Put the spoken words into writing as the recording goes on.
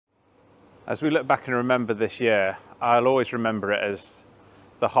As we look back and remember this year, I'll always remember it as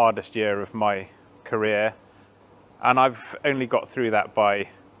the hardest year of my career. And I've only got through that by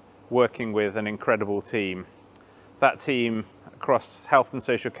working with an incredible team. That team across health and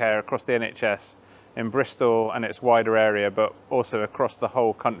social care, across the NHS, in Bristol and its wider area, but also across the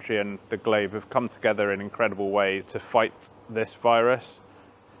whole country and the globe, have come together in incredible ways to fight this virus.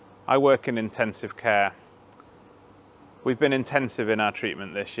 I work in intensive care. We've been intensive in our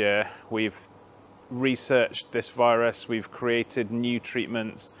treatment this year. We've researched this virus, we've created new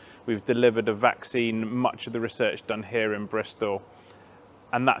treatments, we've delivered a vaccine, much of the research done here in Bristol,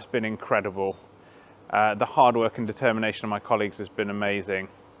 and that's been incredible. The hard work and determination of my colleagues has been amazing,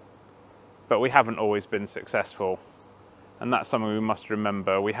 but we haven't always been successful, and that's something we must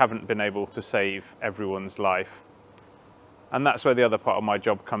remember. We haven't been able to save everyone's life, and that's where the other part of my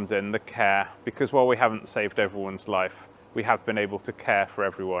job comes in, the care, because while we haven't saved everyone's life, we have been able to care for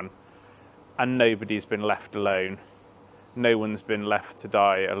everyone, and nobody's been left alone. No one's been left to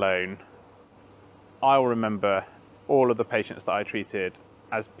die alone. I'll remember all of the patients that I treated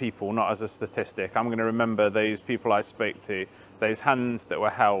as people, not as a statistic. I'm going to remember those people I spoke to, those hands that were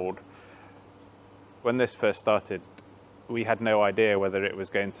held. When this first started, we had no idea whether it was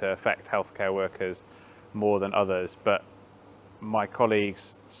going to affect healthcare workers more than others, but my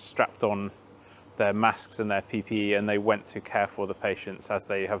colleagues strapped on their masks and their PPE and they went to care for the patients as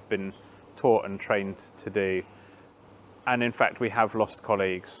they have been taught and trained to do. And in fact, we have lost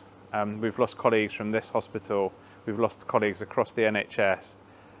colleagues. We've lost colleagues from this hospital, we've lost colleagues across the NHS,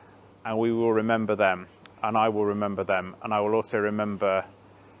 and we will remember them, and I will remember them, and I will also remember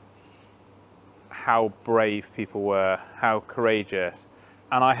how brave people were, how courageous.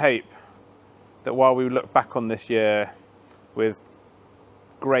 And I hope that while we look back on this year with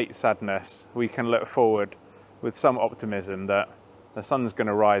great sadness, we can look forward with some optimism that the sun's going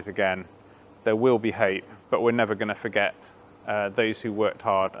to rise again. There will be hope, but we're never going to forget those who worked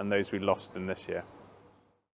hard and those we lost in this year.